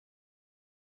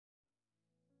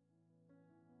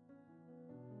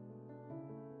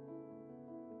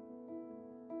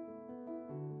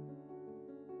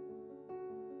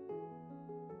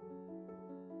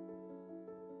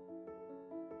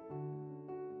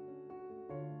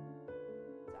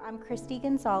I'm Christy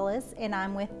Gonzalez, and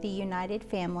I'm with the United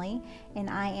Family, and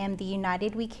I am the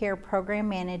United We Care Program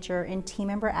Manager and Team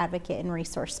Member Advocate and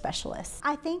Resource Specialist.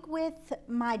 I think with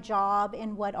my job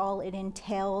and what all it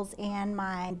entails and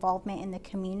my involvement in the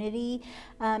community,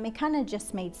 it kind of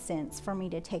just made sense for me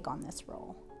to take on this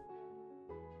role.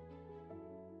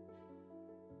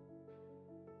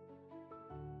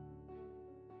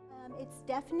 It's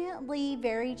definitely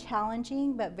very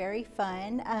challenging, but very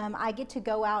fun. I get to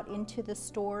go out into the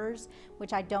stores,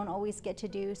 which I don't always get to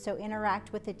do, so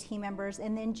interact with the team members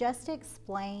and then just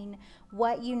explain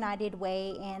what United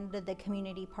Way and the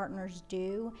community partners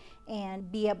do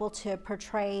and be able to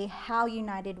portray how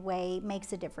United Way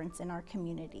makes a difference in our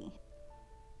community.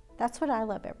 That's what I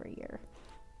love every year.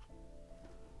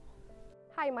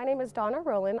 Hi, my name is Donna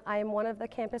Rowland. I am one of the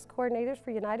campus coordinators for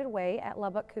United Way at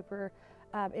Lubbock-Cooper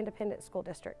Independent School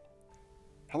District.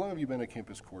 How long have you been a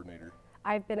campus coordinator?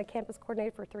 I've been a campus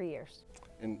coordinator for 3 years.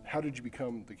 And how did you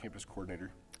become the campus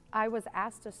coordinator? I was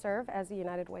asked to serve as the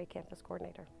United Way campus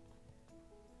coordinator.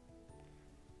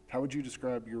 How would you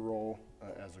describe your role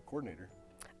as a coordinator?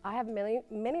 I have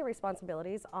many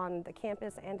responsibilities on the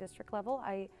campus and district level.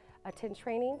 I attend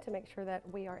training to make sure that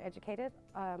we are educated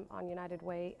on United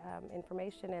Way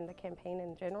information and the campaign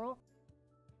in general.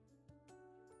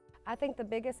 I think the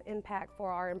biggest impact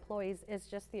for our employees is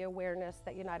just the awareness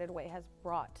that United Way has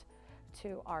brought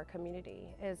to our community.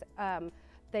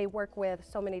 They work with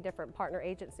so many different partner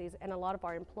agencies, and a lot of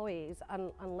our employees,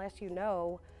 unless you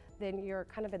know, then you're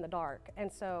kind of in the dark.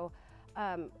 And so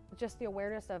just the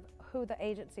awareness of who the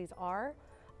agencies are,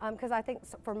 because I think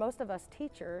for most of us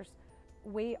teachers,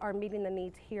 we are meeting the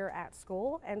needs here at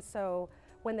school, and so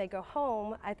when they go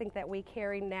home, I think that we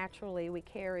carry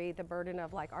the burden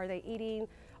of, like, are they eating?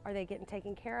 Are they getting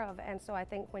taken care of? And so I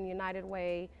think when United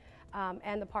Way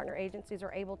and the partner agencies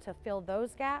are able to fill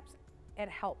those gaps, it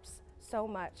helps so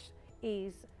much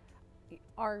ease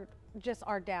our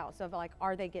doubts of, like,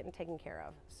 are they getting taken care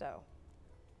of? So.